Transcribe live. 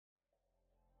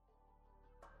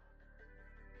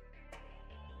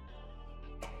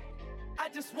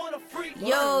just wanna freak.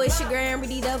 Yo, it's your girl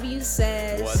DW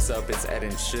says. What's up? It's Ed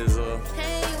and Shizzle.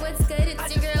 Hey, what's good?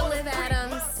 It's your girl Liv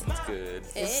Adams. What's good?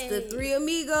 It's the Three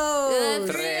Amigos.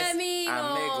 The Three Tres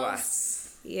Amigos. Amiguas.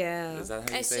 Yeah. Is that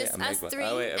how you It's say just it? us Amigos. three,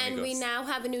 Oh, wait, and we amigos. now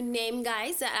have a new name,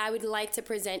 guys, that I would like to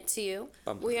present to you.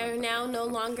 We are now no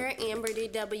longer Amber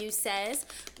DW says.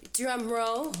 Drum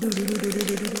roll. All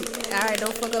right,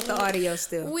 don't fuck up the audio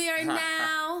still. We are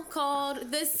now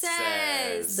called The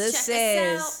Says. The Check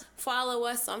Says. us out. Follow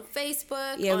us on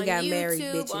Facebook, Yeah, we on got YouTube, married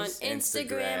on bitches.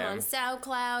 Instagram, on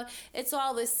SoundCloud. It's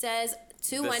all The Says.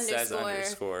 Two This says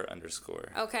underscore.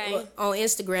 underscore. Okay. On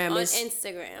Instagram, On it's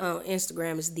Instagram. on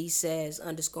Instagram it's the says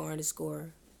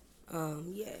 __.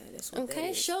 Yeah, that's what that Okay,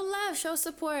 is. show love, show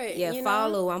support. Yeah, you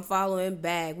follow. I'm following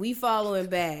back. We following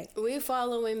back. Know? We're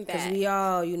following Because back. we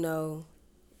all,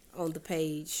 on the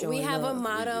page showing We have a love.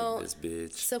 motto: This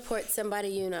bitch. support somebody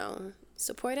you know.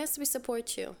 Support us, we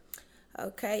support you.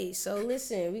 Okay, so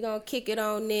listen, we're going to kick it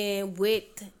on in with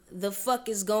the fuck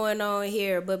is going on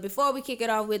here. But before we kick it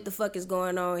off with the fuck is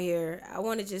going on here, I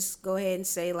want to just go ahead and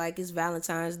say, like, it's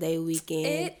Valentine's Day weekend.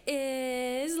 It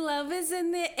is. Love is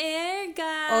in the air,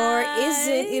 guys. Or is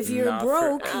it if you're Not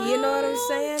broke? forever. You know what I'm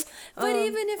saying? But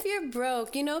even if you're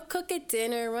broke, cook a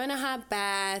dinner, run a hot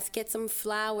bath, get some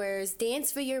flowers,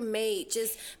 dance for your mate.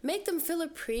 Just make them feel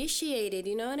appreciated.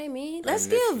 You know what I mean? Let's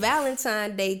give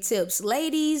Valentine's Day tips.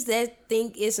 Ladies that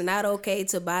think it's not okay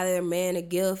to buy their man a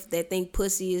gift, that think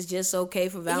pussy is just okay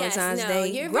for Valentine's Day.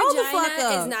 Your Grow the vagina fuck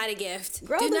up. is not a gift.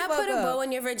 Grow Do the not fuck put a up. bow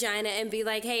in your vagina and be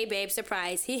like, "Hey, babe,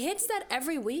 surprise." He hits that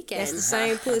every weekend. That's the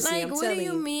same pussy, Like, I'm what telling do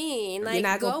you you. mean? You're Like,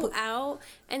 not gonna go out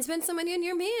and spend some money on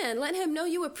your man. Let him know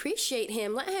you appreciate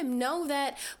him. Let him know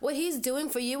that what he's doing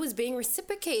for you is being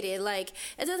reciprocated. Like,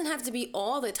 it doesn't have to be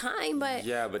all the time, but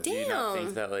Yeah, but damn. do you not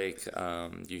think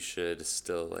that you should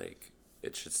still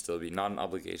it should still be not an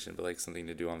obligation, but something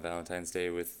to do on Valentine's Day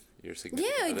with your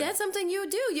significant Yeah, other? that's something you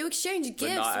do. You exchange But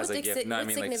gifts not as with, a gift. No, I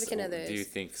mean significant others. Do you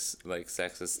think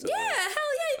sex is still? Yeah, hell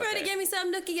yeah, you better Okay. give me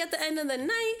some nookie at the end of the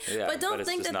night. Yeah, but don't but it's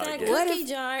think just that not a that gift. What cookie if-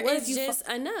 jar what if is you just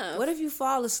enough. What if you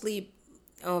fall asleep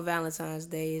on Valentine's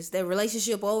Day? Is that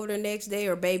relationship over the next day,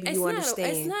 or baby, you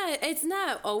understand? It's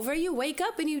not over. You wake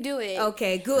up and you do it.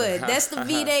 Okay, good. That's the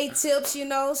Vday tips,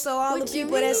 So all What the you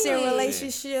people that's in mean?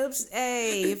 relationships,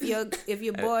 hey, if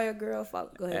your boy or girl,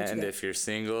 go ahead. And if you're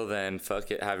single, then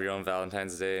fuck it, have your own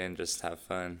Valentine's Day and just have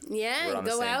fun. We're Yeah, on the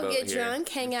go same out, boat get here. drunk,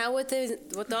 hang out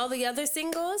with all the other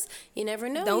singles. You never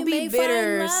know. Don't you be may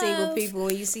bitter, find single love. people,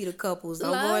 when you see the couples.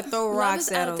 Don't Love, go and throw love rocks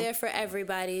is at out them. there for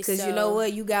everybody. Because so. you know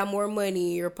what? You got more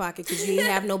money in your pocket because you didn't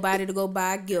have nobody to go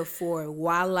buy a gift for.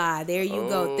 Voila. There you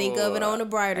go. Think of it on a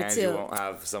brighter and tip. you won't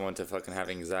have someone to fucking have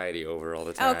anxiety over all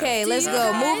the time. Okay, Do let's you go.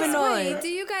 guys- Moving on. Wait, do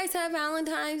you guys have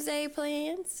Valentine's Day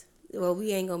plans? Well,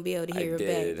 we ain't gonna be able to hear I it back.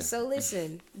 did. So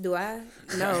listen, do I?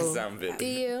 I No. sound bitter. Do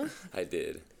you? I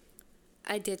did.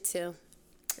 I did too.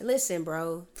 Listen,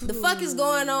 bro. The fuck is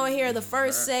going on here? The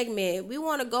first segment, we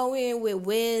want to go in with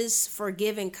Wiz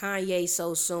forgiving Kanye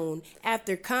so soon.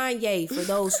 After Kanye, for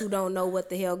those who don't know what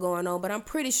the hell going on, but I'm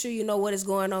pretty sure you know what is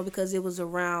going on because it was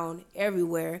around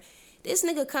everywhere. This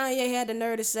nigga Kanye had the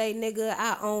nerve to say, nigga,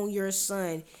 I own your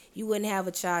son. You wouldn't have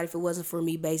a child if it wasn't for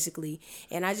me, basically.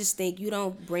 And I just think you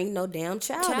don't bring no damn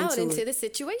child into it. the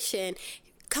situation.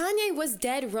 Kanye was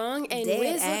dead wrong, and Dead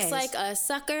Wiz ass. looks like a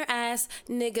sucker ass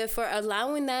nigga for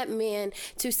allowing that man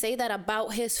to say that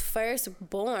about his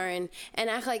firstborn and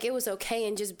act like it was okay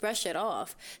and just brush it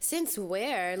off. Since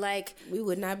where? Like, We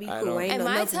would not be I cool. don't- Ain't in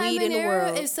my enough time weed in and the era,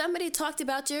 world. if somebody talked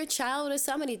about your child or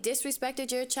somebody disrespected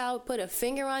your child, put a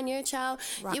finger on your child,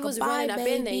 you was Rockabye, running up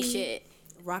in they baby. shit.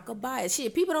 Rockabye.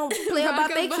 Shit, people don't play about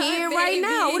their Rockabye, kid right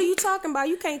now. baby. What are you talking about?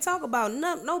 You can't talk about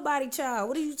nobody child.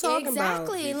 What are you talking about?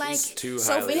 Exactly. Like, It's too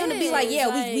So for highly- him to be like, yeah,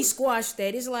 we Like- squashed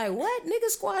that. It's like, what? Nigga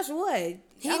squash what?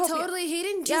 he I hope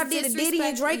didn't y'all just did a disrespect Diddy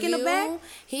and Drake in the you. back?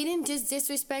 He didn't just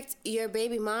disrespect your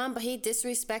baby mom, but he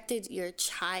disrespected your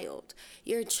child.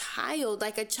 Your child,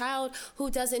 like a child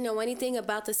who doesn't know anything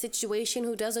about the situation,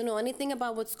 who doesn't know anything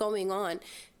about what's going on.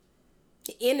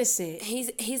 Innocent. He's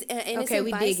an innocent Okay,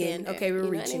 we digging. bystander. Okay, we're You know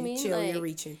what I reaching. mean? Chill, Like, you're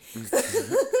reaching.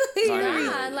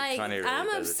 Nah, like, Kanye really I'm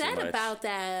does it too upset much. about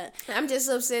that. I'm just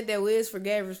upset that Wiz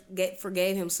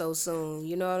forgave him so soon.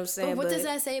 You know what I'm saying? But what does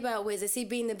that say about Wiz? Is he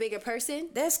being the bigger person?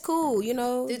 That's cool, Do you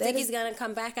that think is- he's gonna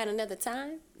come back at another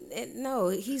time? No,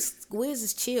 Wiz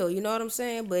is chill, you know what I'm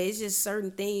saying? But it's just certain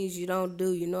things you don't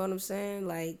do, you know what I'm saying?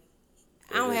 Like,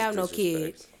 I don't is have no kid,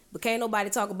 disrespect. but can't nobody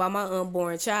talk about my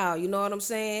unborn child, you know what I'm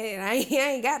saying? I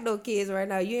ain't got no kids right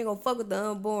now. You ain't gonna fuck with the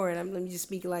unborn. Let me just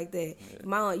speak it like that.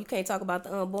 You can't talk about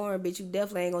the unborn, bitch. You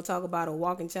definitely ain't gonna talk about a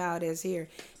walking child that's here.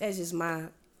 That's just my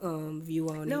view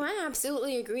on it. No, I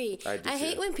absolutely agree. I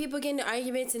hate too. when people get into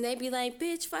arguments and they be like,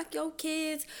 bitch, fuck your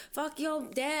kids, fuck your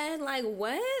dad. Like,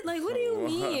 what? Like, what do you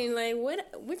mean? Like,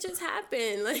 what just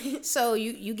happened? Like, so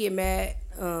you get mad.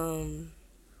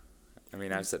 I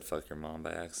mean, I've said fuck your mom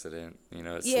by accident. You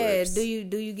know, it Yeah, slips. do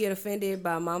you get offended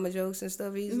by mama jokes and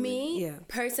stuff easily? me, Yeah.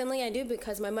 personally, I do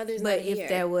because my mother's But not if here.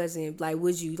 that wasn't, like,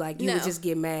 would you, like, you would No. just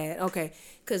get mad? Okay.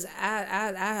 Because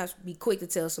I have to be quick to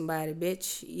tell somebody,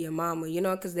 bitch, your mama, you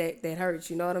know, because that hurts,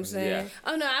 you know what I'm saying? Yeah.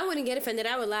 Oh, no, I wouldn't get offended.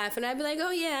 I would laugh and I'd be like,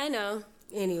 oh, yeah, I know.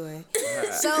 Anyway.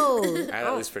 So. I'd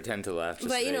at least pretend to laugh. Just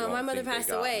But, so you they know, my won't mother think they passed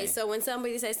got away. me. So when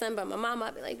somebody says something about my mom,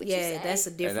 I'd be like, what you Yeah, say? that's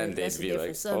a different, they'd that's a be different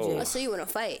like, subject. Oh, so you want to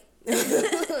fight?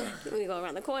 Let me go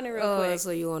around the corner real quick. So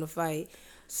you want to fight.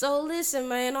 So listen,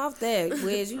 man, off that,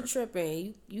 Wiz, you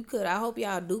tripping. You could, I hope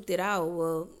y'all duked it out.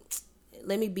 Well,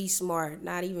 let me be smart.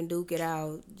 Not even duke it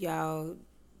out. Y'all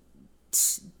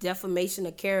defamation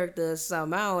of character or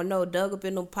something. I don't know, dug up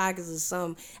in them pockets or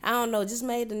something. I don't know, just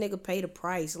made the nigga pay the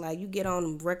price. Like, you get on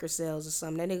them record sales or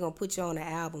something, then they gonna put you on the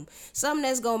album. Something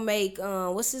that's gonna make,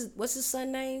 what's his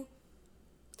son name?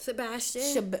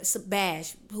 Sebastian?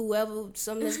 Bash, whoever,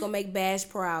 something that's gonna make Bash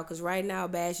proud, because right now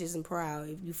Bash isn't proud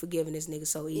if you forgiving this nigga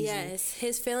so easy. Yes,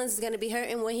 his feelings is gonna be hurt,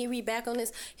 and when he read back on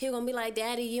this, he gonna be like,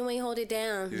 "Daddy, you ain't hold it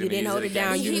down." You didn't hold it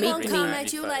down. He You gonna meeked come me.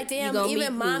 at you like, "Damn, gonna meek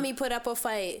even me. mommy put up a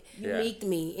fight." You Yeah. meeked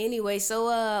me. Anyway, so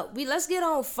let's get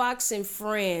on Fox and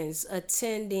Friends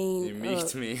attending. You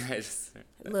meeked me. I just.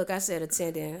 Look, I said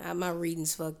attending. My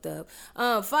reading's fucked up.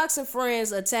 Fox and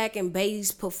Friends attacking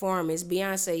Bey's performance.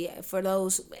 Beyonce, for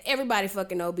those, everybody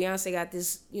fucking know, Beyonce got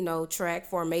this, you know, track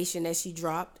Formation that she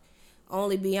dropped.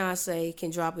 Only Beyonce can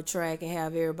drop a track and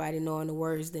have everybody knowing the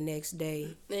words the next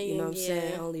day. You know what I'm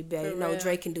saying? Only Bey. No, real.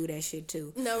 Drake can do that shit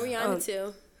too. No, Rihanna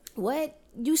too. What?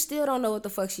 You still don't know what the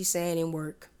fuck she's saying in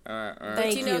work. But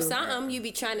Thank you know you. something, you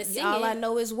be trying to sing All it. I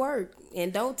know is work.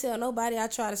 And don't tell nobody I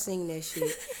try to sing that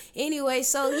shit. Anyway,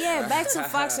 so yeah, back to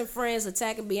Fox and Friends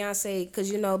attacking Beyonce.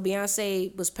 Because, you know,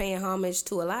 Beyonce was paying homage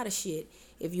to a lot of shit.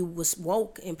 If you was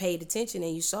woke and paid attention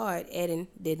and you saw it, Eden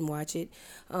didn't watch it.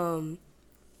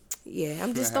 Yeah,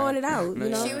 I'm just throwing it out, you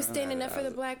know. She was standing up for the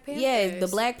Black Panthers. Yeah, the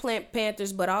Black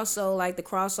Panthers, but also like the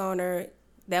cross on her,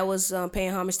 that was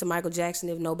paying homage to Michael Jackson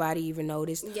if nobody even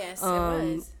noticed. Yes, it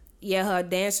was. Yeah, her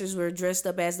dancers were dressed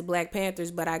up as the Black Panthers,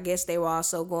 but I guess they were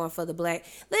also going for the black.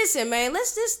 Listen, man,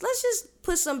 let's just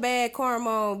put some bad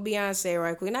karma on Beyonce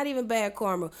right quick. Not even bad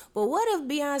karma, but what if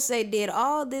Beyonce did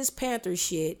all this Panther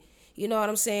shit? You know what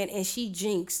I'm saying? And she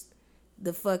jinxed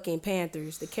the fucking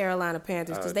Panthers, the Carolina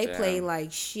Panthers, because they damn. played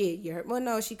like shit. You heard? Well,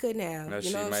 no, she couldn't have. No, you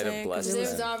she know what I'm might have saying? blessed 'Cause it They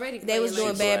was, was already they was playing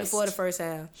doing like bad blessed. before the first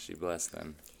half. She blessed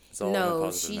them. It's all in a No,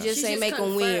 positive she note. just She ain't just make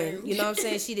them win. confirmed. You know what I'm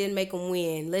saying? She didn't make them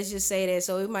win. Let's just say that.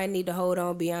 So we might need to hold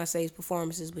on Beyonce's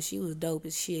performances, but she was dope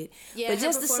as shit. Yeah, but her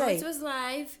just to performance say, was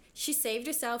live. She saved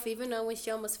herself even though when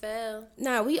she almost fell.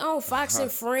 nah, we on Fox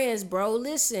and Friends, bro.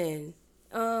 Listen,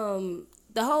 the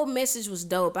whole message was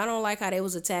dope. I don't like how they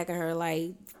was attacking her.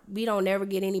 Like, we don't never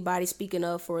get anybody speaking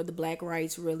up for the black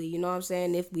rights, really. You know what I'm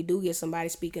saying? If we do get somebody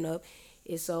speaking up,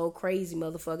 it's so crazy,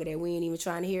 motherfucker, that we ain't even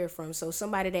trying to hear it from. So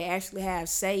somebody that actually have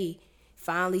say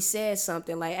finally said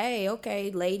something like, hey,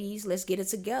 okay, ladies, let's get it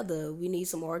together. We need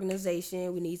some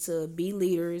organization. We need to be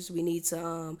leaders. We need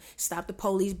to stop the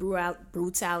police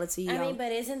brutality. I mean,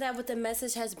 but isn't that what the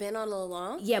message has been all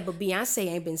along? Yeah, but Beyonce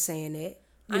ain't been saying that.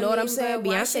 You know what I'm saying? But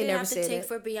why Beyonce should it never have to said take that.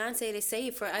 for Beyonce to say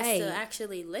it for us Hey. to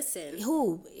actually listen?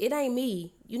 Who? It ain't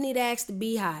me. You need to ask the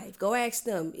Beehive. Go ask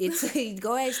them. It's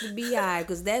go ask the Beehive,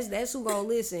 because that's who gonna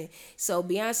listen. So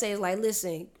Beyonce is like,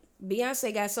 listen,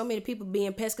 Beyonce got so many people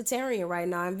being pescatarian right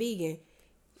now and vegan.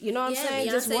 You know what I'm saying?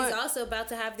 Beyonce's also about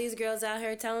to have these girls out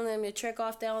here telling them to trick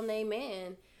off their own name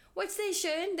man. Which they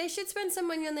should. They should spend some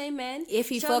money on their man. If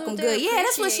he Show fuck them him they're good. Yeah,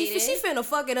 that's what she appreciated. finna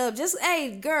fuck it up. Just,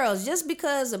 hey, girls, just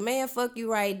because a man fuck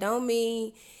you right don't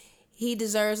mean he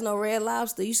deserves no Red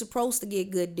Lobster. You supposed to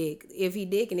get good dick. If he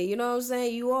dicking it, you know what I'm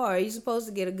saying? You are. You supposed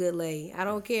to get a good lay. I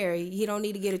don't care. He don't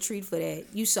need to get a treat for that.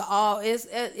 You so all it's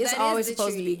That always is the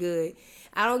supposed to be treat. good.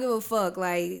 I don't give a fuck.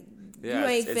 Like, Yeah, you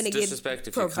ain't it's finna disrespect get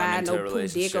if you come provide into no a poo dick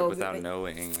relationship over without it.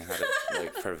 knowing how to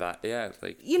like provide. Yeah,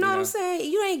 like You know what I'm saying?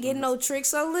 You ain't getting no tricks.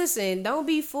 So listen, don't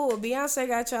be fooled. Beyonce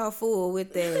got y'all fooled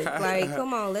with that. Like,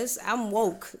 come on, I'm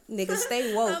woke, nigga.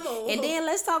 Stay woke. I'm woke. And then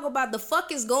let's talk about the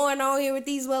fuck is going on here with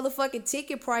these motherfucking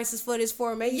ticket prices for this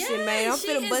formation, man. I'm she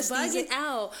finna is bust bugging these.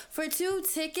 out. For 2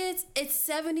 tickets, it's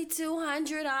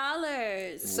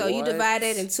 $7,200. So you What? divide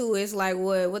that in two. It's like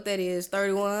what that is,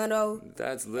 31 though.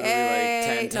 That's literally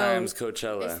Hey, like 10 no. times It's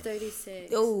Coachella.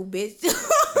 36. Oh, bitch,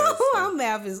 my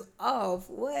math is off.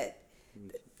 What?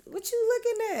 What you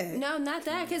looking at? No, not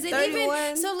that. Because it 31?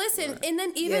 even... So listen, and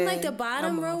then even Yeah, like the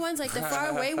bottom I'm row off. ones, like the far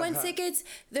away one tickets,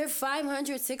 they're $500,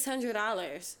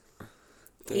 $600.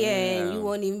 Yeah, and you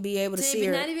won't even be able to see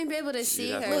her. Not even be able to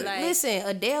see her. Look, Like, listen,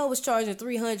 Adele was charging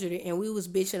 $300 and we was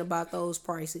bitching about those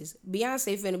prices.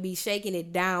 Beyonce finna be shaking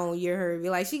it down, you heard me.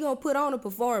 Like, she gonna put on a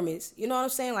performance. You know what I'm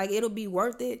saying? Like, it'll be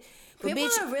worth it. But people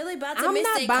bitch, are really about to I'm miss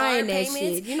not their buying car that payments.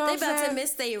 shit. You know they what I'm about to saying?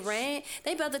 miss their rent.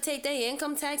 They about to take their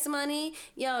income tax money.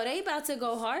 Yo, they about to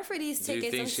go hard for these Do you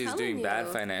tickets. think I'm she's telling doing you. bad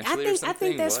financially or something? I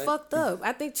think that's What? fucked up.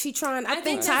 I think she trying. I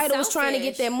think that's Tidal was trying to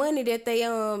get selfish. that money that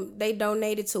they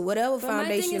donated to whatever But my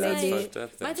thing foundation is they like, did. Fucked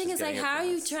up that my thing she's is like, getting how it are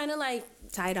you last. trying to like?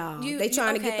 Tidal. They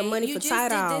trying to get the money you for just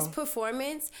Tidal. did this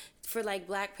performance for like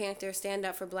Black Panther, stand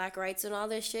up for Black rights and all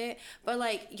this shit. But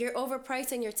like, you're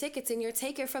overpricing your tickets and you're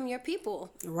taking from your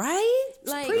people. Right?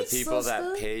 Like, The Preach, people that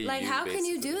sister. pay you. Like, how can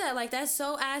you basically. do that? Like, that's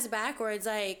so ass backwards.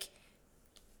 Like,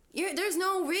 there's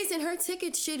no reason her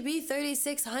ticket should be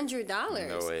 $3,600.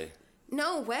 No way.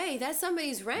 No way. That's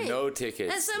somebody's rent. No tickets.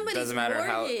 That's somebody's Doesn't matter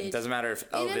how. mortgage. Doesn't matter if You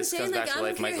know what I'm Elvis saying? comes Like, back I to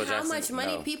life. don't care Michael Jackson. how much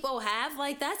money No. people have.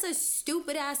 Like, that's a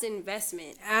stupid ass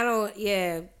investment. I don't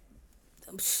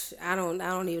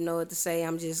even know what to say.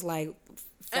 I'm just like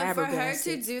And for her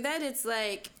flabbergasted. to do that, it's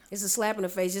like, It's a slap in the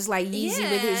face, just like Yeezy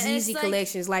Yeah, with his it's Yeezy like-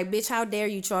 collections. Like, bitch, how dare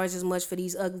you charge as much for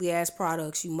these ugly ass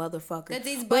products, you motherfucker? That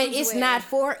these But bums it's wear. not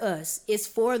for us. It's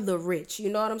for the rich. You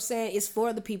know what I'm saying? It's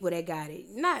for the people that got it.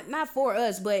 Not for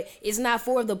us, but it's not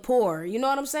for the poor. You know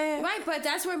what I'm saying? right, but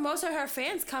that's where most of her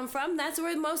fans come from. That's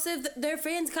where most of their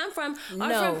fans come from.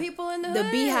 Are from people in the the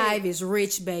hood. Beehive is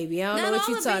rich, baby. I don't know Not what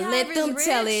you all the talking. Beehive Let them is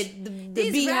tell rich. it. The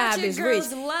These Beehive ratchet is rich.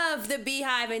 girls love the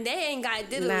Beehive, and they ain't got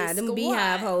diddly Nah, them squat.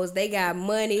 Beehive hoes, they got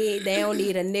money. They don't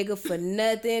need a nigga for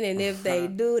nothing. And if they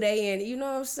do, they in, you know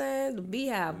what I'm saying? The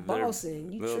Beehive They're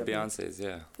bossing. You little tripping. Beyonces,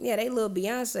 yeah. Yeah, they little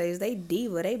Beyonces. They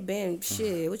diva. They been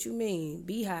shit. What you mean?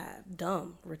 Beehive,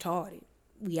 dumb, retarded.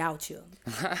 We out here.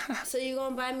 So you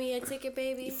gonna buy me a ticket,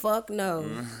 baby? Fuck no.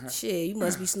 Shit, you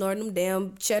must be snorting them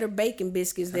damn cheddar bacon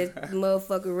biscuits that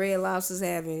motherfucking Red Lobster's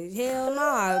having. Hell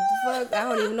nah. The fuck? I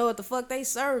don't even know what the fuck they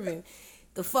serving.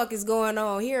 The fuck is going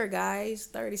on here, guys?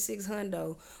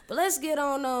 3600. But let's get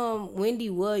on Wendy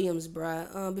Williams,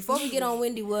 bruh. Before we get on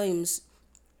Wendy Williams,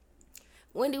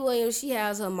 she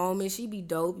has her moments. She be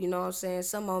dope, you know what I'm saying?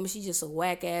 Some moments she just a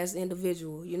whack ass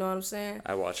individual, you know what I'm saying?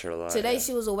 I watch her a lot. Today yeah.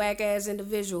 she was a whack ass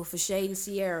individual for shading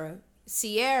Ciara.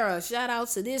 Ciara, shout out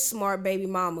to this smart baby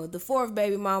mama, the fourth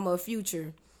baby mama of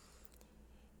Future.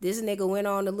 This nigga went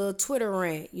on a little Twitter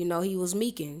rant. You know, he was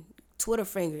meeking. Twitter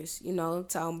fingers, you know,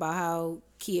 talking about how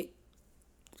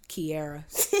Ciara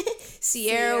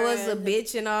was a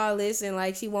bitch and all this, and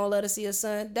like she won't let her see her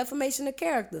son. Defamation of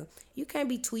character. You can't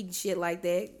be tweeting shit like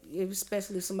that,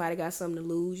 especially if somebody got something to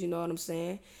lose. You know what I'm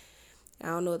saying? I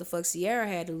don't know what the fuck Ciara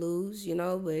had to lose, you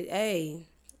know, but hey,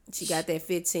 she got that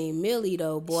 15 milli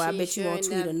though, boy. I She bet you sure won't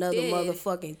tweet enough another did.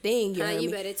 motherfucking thing. You, Huh, heard you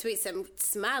me? better tweet some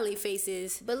smiley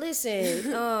faces. But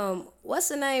listen, what's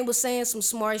her name was saying some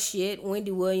smart shit.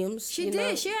 Wendy Williams. She you did.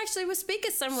 know? She actually was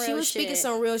speaking some real shit. She was speaking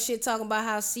some real shit, talking about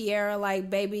how Ciara, like,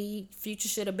 baby, Future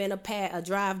should have been a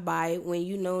drive-by when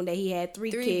you know that he had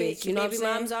three kids. You know what I'm baby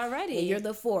saying? moms already. And you're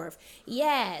the fourth.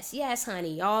 Yes,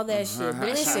 honey, all that shit.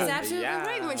 But She's listen, absolutely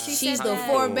right when she she's said the that.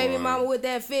 fourth baby mama with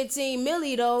that 15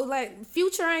 milli though. Like,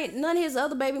 Future ain't none of his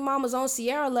other baby mamas on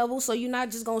Ciara level, so you're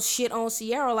not just gonna shit on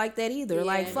Ciara like that either. Yeah.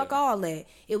 Like, fuck all that.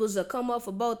 It was a come up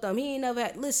for both of them. He ain't never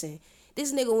had, listen.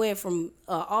 This nigga went from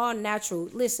all natural.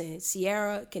 Listen,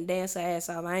 Ciara can dance her ass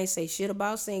off. I ain't say shit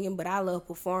about singing, but I love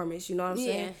performance. You know what I'm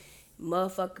saying?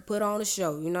 Motherfucker put on a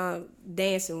show, you know,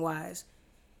 dancing wise.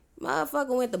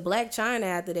 Motherfucker went to Black China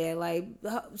after that. Like,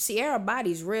 Ciara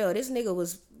body's real. This nigga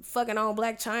was fucking on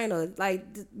Black China. Like,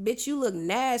 bitch, you look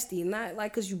nasty. Not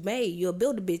like cause you made. You'll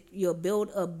build a bitch. You'll build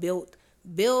a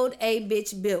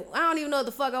bitch built. I don't even know what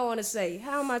the fuck I want to say.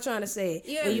 How am I trying to say it?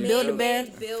 You're when you build a bear.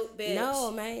 built bitch.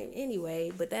 No, man.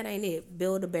 Anyway, but that ain't it.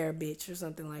 Build a bear bitch or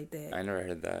something like that. I never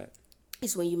heard that.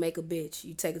 It's when you make a bitch.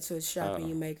 You take her to a shop and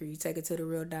you make her. You take her to the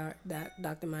real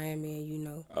Dr. Miami and you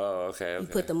know. Oh, okay. You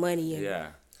put the money in. Yeah.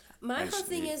 My whole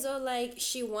thing is though, like,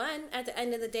 she won at the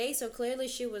end of the day, so clearly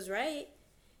she was right.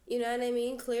 You know what I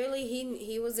mean? Clearly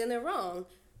he was in the wrong.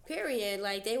 Period.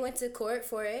 Like, they went to court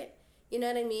for it. You know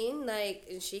what I mean? Like,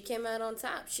 and she came out on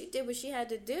top. She did what she had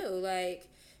to do. Like,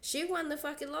 she won the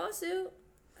fucking lawsuit.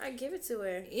 I give it to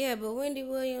her. Yeah, but Wendy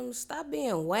Williams, stop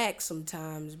being whack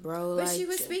sometimes, bro. But like, she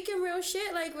was speaking real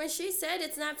shit. Like, when she said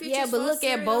it's not Future's yeah, but fault, look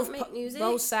at Ciara both don't make music.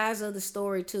 both sides of the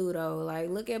story too, though. Like,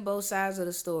 look at both sides of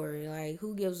the story. Like,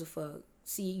 who gives a fuck?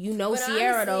 See, you know But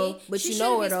Ciara honestly, though, but she you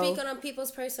know her shouldn't be though. speaking on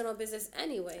people's personal business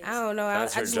anyways. I don't know. I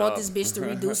That's her just want job. this bitch to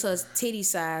reduce her titty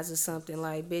size or something.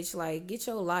 Like, bitch, like, get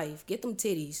your life. Get them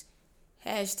titties.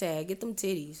 Hashtag, get them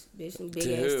titties. Bitch, them big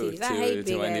To ass who? titties. I To hate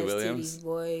big Wendy ass Williams? titties,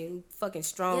 boy. Fucking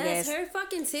strong Yes, ass. her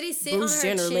fucking titties sit Bruce on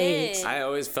her Jenner chin. legs. I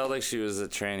always felt like she was a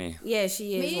tranny. Yeah,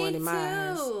 she is Me one in my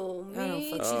eyes. too. I don't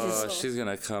Me fuck. too. She Oh, just. she's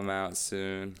gonna come out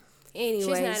soon.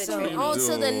 Anyway, not a so tranny. on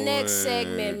to the next Doing.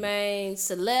 segment, man.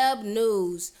 Celeb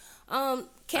news. I Cam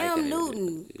can't even Newton.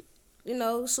 do it. You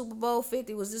know, Super Bowl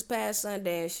 50 was this past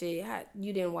Sunday and shit.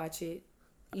 You didn't watch it.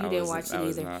 You didn't watch it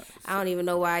either. I don't even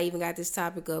know why I even got this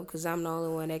topic up because I'm the only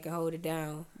one that can hold it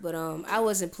down. But I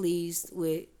wasn't pleased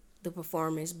with the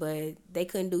performance, but they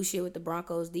couldn't do shit with the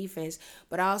Broncos defense.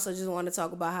 But I also just want to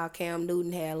talk about how Cam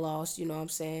Newton had lost, you know what I'm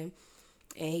saying?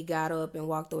 And he got up and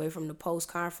walked away from the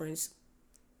post-conference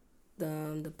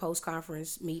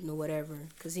meeting or whatever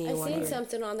because he didn't want to hear. I seen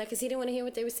something on that because he didn't want to hear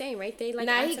what they were saying, right? They like.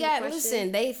 Now asked he him a got question.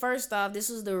 listen. They first off, this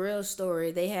was the real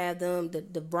story. They had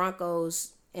the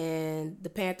Broncos and the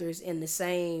Panthers in the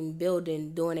same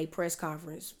building doing a press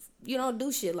conference. You don't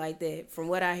do shit like that, from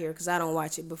what I hear, because I don't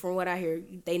watch it. But from what I hear,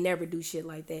 they never do shit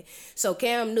like that. So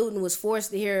Cam Newton was forced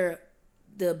to hear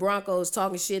the Broncos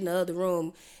talking shit in the other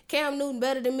room. Cam Newton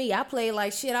better than me. I played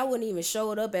like shit. I wouldn't even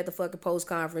show it up at the fucking post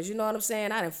conference. You know what I'm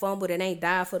saying? I done fumbled and ain't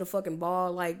died for the fucking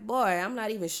ball. Like, boy, I'm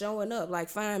not even showing up. Like,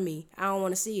 find me. I don't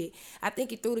want to see it. I think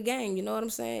he threw the game. You know what I'm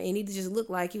saying? And he just looked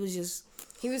like he was just.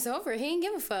 He was over. He didn't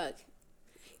give a fuck.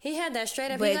 He had that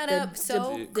straight up. But He got up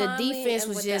so the calmly defense and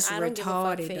was with just the I don't give a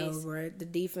fuck retarded face. though, bro. The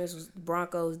defense was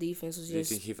Broncos defense was Do you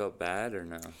just. think he felt bad or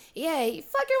no? Yeah, you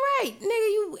fucking right,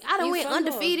 nigga. I done You went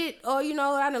fumbled. undefeated, or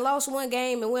I done lost one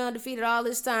game and went undefeated all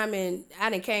this time, and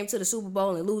I done came to the Super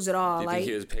Bowl and lose it all. Do you like, think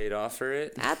he was paid off for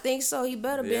it? I think so. He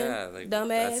better Yeah, been like, that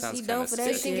dumbass. sounds He done kinda for Do that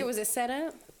you shit. think it was a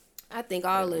setup? I think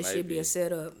all It this might should be be. a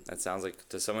setup. That sounds like,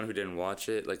 to someone who didn't watch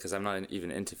it, like, because I'm not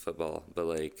even into football, but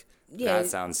like, Yeah, that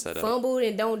sounds set up. fumbled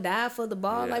and don't die for the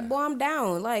ball. Yeah. Like, boy, I'm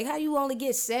down. Like, how you only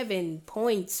get 7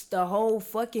 points the whole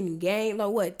fucking game?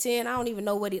 Like, what, 10? I don't even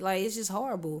know what it, like, it's just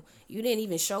horrible. You didn't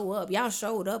even show up. Y'all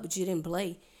showed up, but you didn't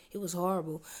play. It was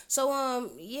horrible.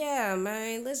 So, yeah,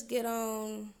 man, let's get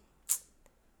on.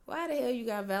 Why the hell you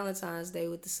got Valentine's Day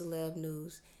with the celeb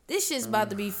news? This shit's about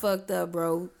to be fucked up,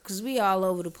 bro, because we all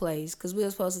over the place. Because we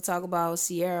were supposed to talk about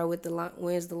Ciara with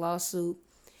wins the lawsuit.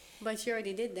 But you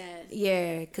already did that.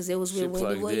 Yeah, because it was She with Wendy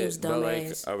plugged Williams, it, but like,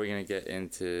 dumbass. are we gonna get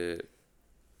into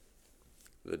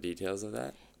the details of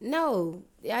that? No,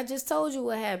 I just told you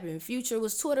what happened. Future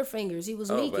was Twitter fingers. He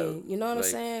was leaking. You know what I'm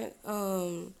saying?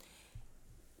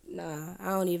 Nah, I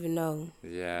don't even know.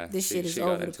 Yeah, This shit is she got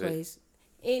over the into it. place.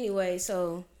 Anyway,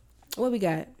 so what we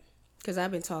got? Because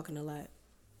I've been talking a lot.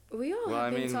 We all Well, I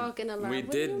have been mean, talking a lot. we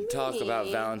What do you did talk about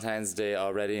mean? Valentine's Day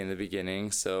already in the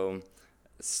beginning, so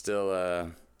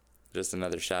still just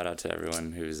another shout out to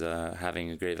everyone who's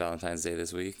having a great Valentine's Day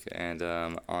this week. And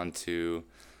on to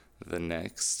the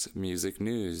next music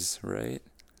news, right?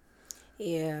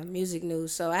 Yeah, music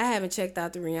news. So I haven't checked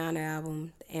out the Rihanna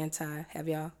album, Anti. Have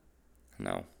y'all?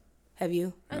 No. Have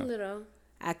you? A little.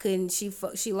 I couldn't.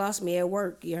 She lost me at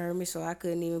work. You heard me, so I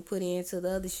couldn't even put into the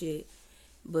other shit.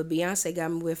 But Beyonce got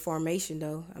me with Formation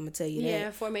though. I'm gonna tell you that. Yeah,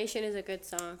 Formation is a good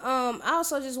song. I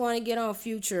also just want to get on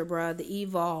Future, bro. The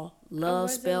Evol, love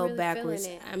wasn't spelled really backwards.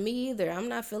 feeling it. Me either. I'm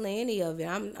not feeling any of it.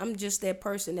 I'm just that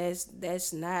person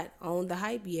that's not on the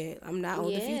hype yet. I'm not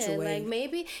on the Future wave. Like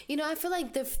maybe I feel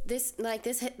like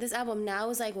this album now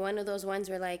is like one of those ones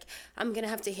where like I'm gonna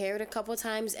have to hear it a couple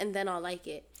times and then I'll like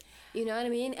it. You know what I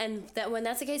mean? And that when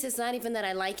that's the case, it's not even that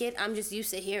I like it. I'm just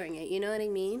used to hearing it. You know what I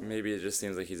mean? Maybe it just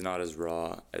seems like he's not as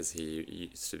raw as he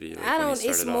used to be. Like, I when he don't.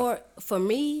 It's started more off. for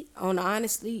me on the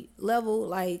honestly level.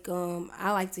 Like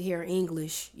I like to hear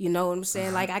English. You know what I'm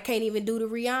saying? Like I can't even do the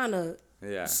Rihanna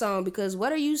song because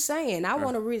what are you saying? I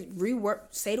want to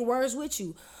say the words with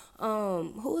you.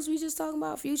 Who was we just talking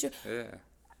about? Future. Yeah.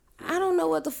 I don't know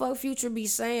what the fuck Future be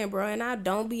saying, bro, and I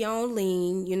don't be on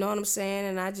lean, you know what I'm saying,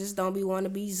 and I just don't be want to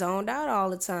be zoned out all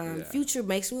the time. Yeah. Future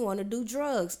makes me want to do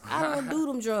drugs. I don't do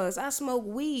them drugs. I smoke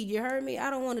weed, you heard me?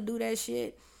 I don't want to do that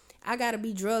shit. I gotta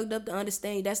be drugged up to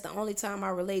understand. That's the only time I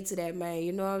relate to that, man.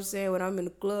 You know what I'm saying? When I'm in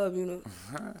the club, you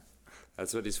know.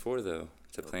 That's what he's for, though.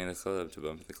 To play in the club, to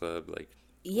bump in the club, like.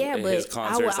 Yeah, in his but I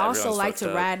concerts, would also everyone's like fucked to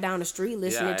up. ride down the street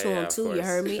listening to him of too. You course,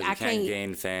 heard me? 'cause I you can't can't.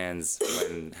 gain fans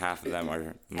when half of them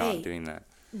are not Hey. doing that.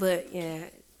 But yeah,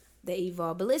 they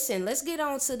evolve. But listen, let's get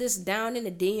on to this Down in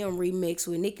the DM remix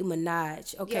with Nicki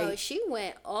Minaj. Okay, Yo, she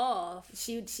went off.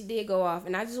 she did go off,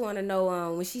 and I just want to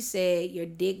know when she said your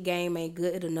dick game ain't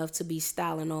good enough to be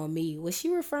styling on me. Was she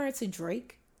referring to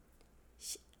Drake?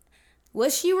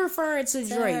 Was she referring to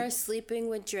Drake? Her sleeping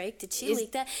with Drake. Did she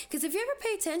leak that? Because if you ever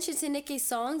pay attention to Nicki's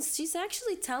songs, she's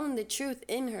actually telling the truth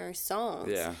in her songs.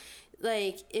 Yeah.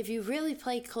 Like, if you really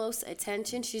pay close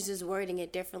attention, she's just wording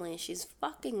it differently. And she's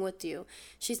fucking with you.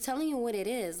 She's telling you what it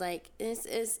is. Like,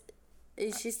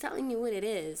 she's telling you what it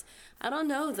is. I don't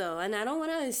know, though. And I don't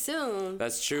want to assume.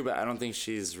 That's true, but I don't think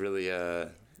she's really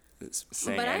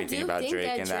saying But I anything do about think Drake,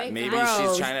 that and that Drake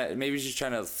maybe she's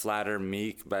trying to flatter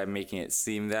Meek by making it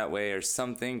seem that way or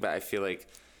something. But I feel like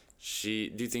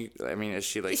is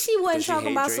she like, she wasn't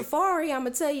talking about Drake? Safari, I'm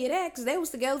gonna tell you that, because they was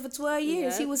together for 12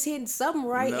 years. Yeah. He was hitting something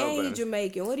right, No, and but he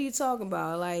Jamaican. What are you talking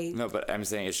about? Like, No, but I'm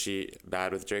saying, is she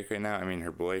bad with Drake right now? I mean,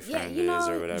 her yeah, boyfriend you know, is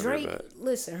or whatever. Drake. But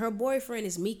Listen, her boyfriend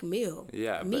is Meek Mill.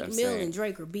 Yeah, but Meek I'm Mill saying- and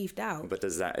Drake are beefed out. but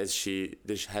has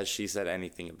she said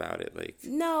anything about it? Like,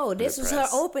 No, this the was her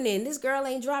press? opening. This girl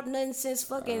ain't dropped nothing since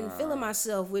fucking Feeling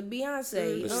Myself with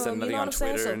Beyonce. But she said you nothing know what on I'm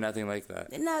saying? Twitter So, or nothing like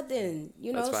that. nothing.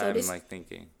 You know, That's why so I'm this. like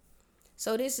thinking.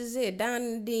 So this is it, down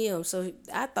in the DM. So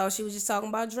I thought she was just talking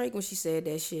about Drake when she said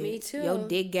that shit. Me too. Your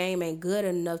dick game ain't good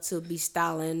enough to be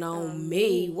styling on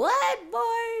me. What,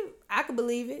 boy? I can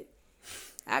believe it.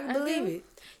 I can believe it.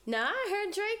 Nah, I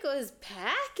heard Drake was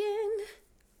packing.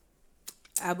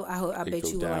 I bet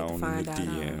you would like to find out.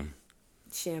 DM.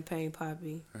 Champagne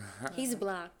Poppy. He's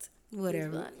blocked. Whatever.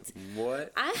 Blocked.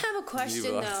 What? I have a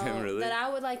question blocked him, though really? that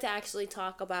I would like to actually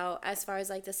talk about as far as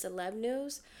like the celeb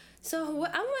news. So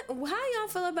how y'all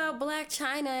feel about Black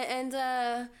China and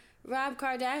Rob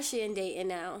Kardashian dating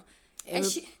now? And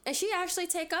she actually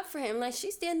take up for him, like she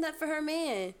stand up for her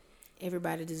man.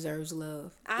 Everybody deserves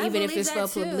love. I Even if believe it's for that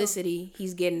too. publicity,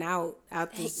 he's getting out the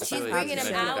She's like bringing he's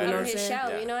him making it out better. on his show.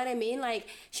 Yeah. You know what I mean? Like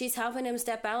she's helping him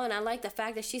step out, and I like the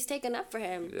fact that she's taking up for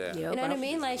him. Yeah. Yep. You know what I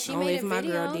mean? Like she Only made if a my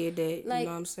video. girl did that. Like, you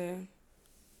know what I'm saying?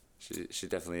 She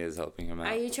definitely is helping him out.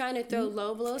 are you trying to throw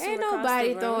low blows? Ain't from across nobody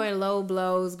the room? throwing low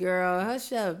blows, girl.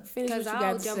 Hush up. Finish what Because you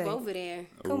I'll got to jump say. over there.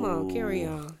 Come on, carry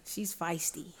on. She's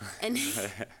feisty. And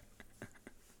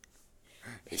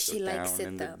They she go likes down it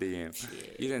in the though. DM.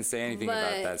 You didn't say anything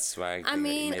about that swag. I thing that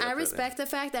you mean, made I up with respect the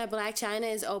fact that Black China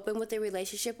is open with the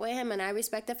relationship with him, and I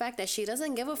respect the fact that she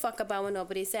doesn't give a fuck about what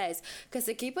nobody says. Because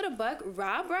to keep it a buck,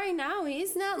 Rob right now,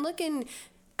 he's not looking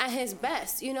at his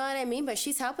best. You know what I mean? But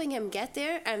she's helping him get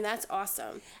there, and that's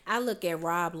awesome. I look at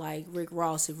Rob like Rick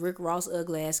Ross. If Rick Ross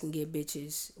ugly ass can get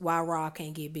bitches, why Rob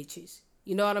can't get bitches?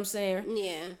 You know what I'm saying?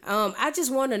 Yeah. I just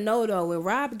want to know though, when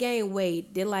Rob gained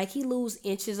weight, did like he lose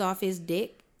inches off his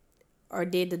dick? Or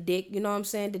did the dick, you know what I'm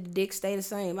saying? Did the dick stay the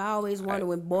same? I always wonder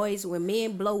when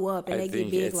men blow up and I they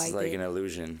think get big it's like like that. an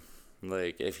illusion.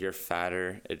 Like if you're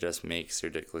fatter, it just makes your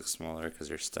dick look smaller because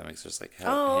your stomach's just like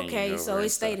Oh, hanging okay. over So and it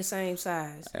stayed the stuff. same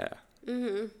size. Yeah.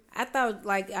 I thought,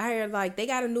 like, I heard, like, they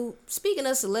got a new... Speaking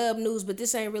of celeb news, but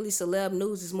this ain't really celeb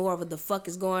news. It's more of a the fuck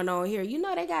is going on here. You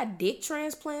know they got dick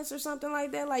transplants or something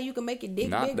like that? Like, you can make your dick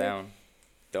Not bigger. down.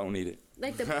 Don't need it.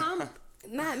 Like the pump.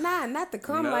 Not the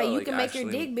cum. No, like, you like, can make your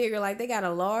actually- dick bigger. Like, they got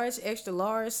a large, extra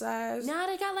large size. Nah,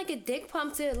 they got like a dick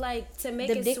pump to make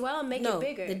The it dick- swell and make no, it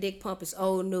bigger. The dick pump is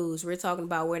old news. We're talking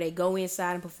about where they go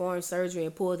inside and perform surgery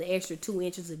and pull the extra 2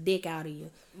 inches of dick out of you.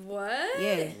 What?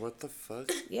 Yeah. What the fuck?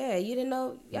 Yeah, you didn't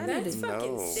know. Y'all need That's to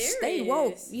fucking No. serious. stay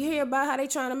woke. You hear about how they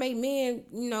trying to make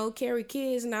men, carry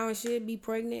kids now and shit, be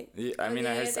pregnant? Yeah, I mean,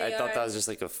 yeah, I they thought that are. was just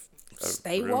like a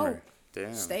Stay rumor. woke.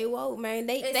 Damn. Stay woke, man.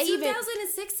 They It's even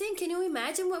 2016. Can you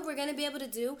imagine what we're gonna be able to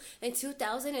do in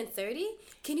 2030?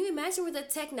 Can you imagine where the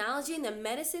technology and the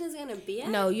medicine is gonna be at?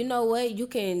 no. You know what? You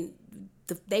can.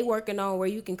 They working on where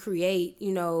you can create.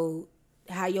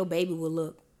 How your baby will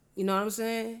look. You know what I'm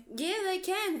saying? Yeah, they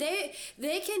can.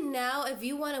 They can now. If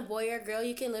you want a boy or girl,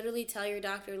 you can literally tell your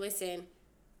doctor, "Listen,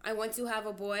 I want to have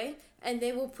a boy," and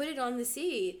they will put it on the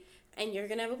seed, and you're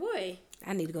gonna have a boy.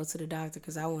 I need to go to the doctor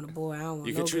because I want a boy. I don't want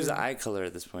You no could choose girl. the eye color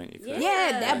at this point. You could.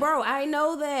 Yeah, that bro. I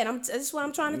know that. That's what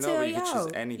I'm trying to No, tell but you could y'all.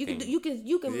 choose anything. You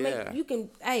can Yeah. make. You can.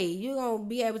 Hey, you gonna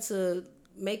be able to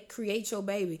create your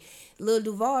baby. Lil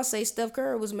Duval say Steph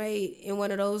Curry was made in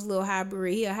one of those little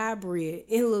hybrid. He a hybrid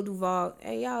in Lil Duval.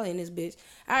 Hey, y'all in this bitch.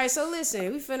 All right, so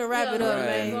listen, we finna wrap it up, Right.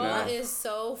 man. Duval is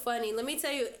so funny. Let me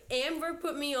tell you, Amber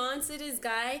put me on to this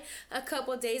guy a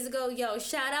couple days ago. Yo,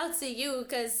 shout out to you,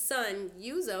 cause son,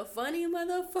 you's a funny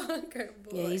motherfucker,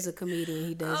 boy. Yeah, he's a comedian.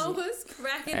 He does I it. was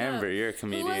cracking Amber, up. you're a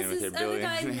comedian Who was with this your other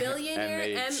guy? billionaire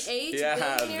Millionaire MH.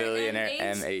 Yeah, billionaire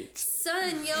MH.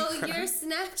 Son, yo, your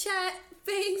Snapchat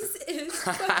face is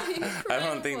fucking incredible. I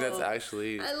don't think that's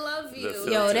actually. I love you. the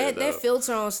filter, Yo, that though.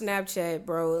 filter on Snapchat,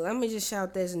 bro. Let me just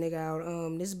shout this nigga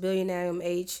out. This billionaire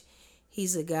MH,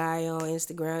 he's a guy on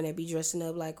Instagram that be dressing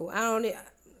up like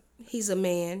He's a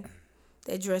man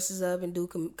that dresses up and do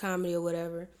comedy or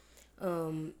whatever.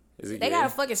 Is he They gay? got a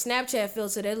fucking Snapchat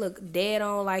filter that look dead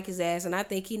on like his ass, and I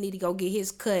think he need to go get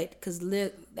his cut, cause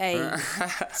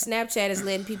Snapchat is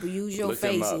letting people use your Look him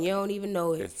face up. and you don't even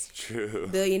know it. It's true.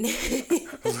 Billionaire.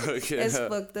 Look it That's up.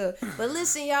 fucked up. But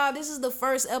listen, y'all, this is the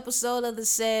first episode of the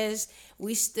Says.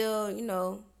 We still,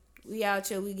 we out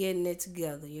here, we getting it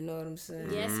together. You know what I'm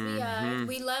saying? Yes, we are.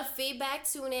 We love feedback.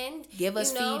 Tune in. Give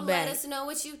us feedback. Let us know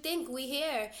what you think. We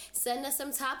here. Send us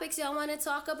some topics y'all want to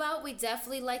talk about. We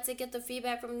definitely like to get the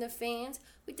feedback from the fans.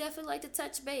 We definitely like to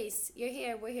touch base. You're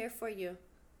here. We're here for you.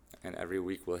 And every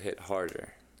week we'll hit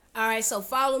harder. All right, so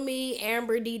follow me,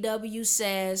 Amber DW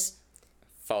Says.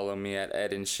 Follow me at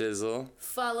Ed and Shizzle.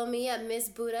 Follow me at Miss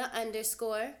Buddha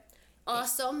 _.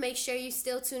 Also, make sure you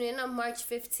still tune in on March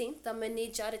 15th. I'm going to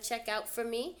need y'all to check out for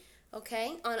me,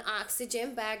 okay? On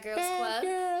Oxygen, Bad Girls Club.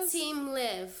 Girls. Team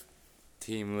Live.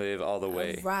 Team Live all the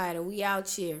way. All right, and we out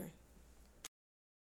here.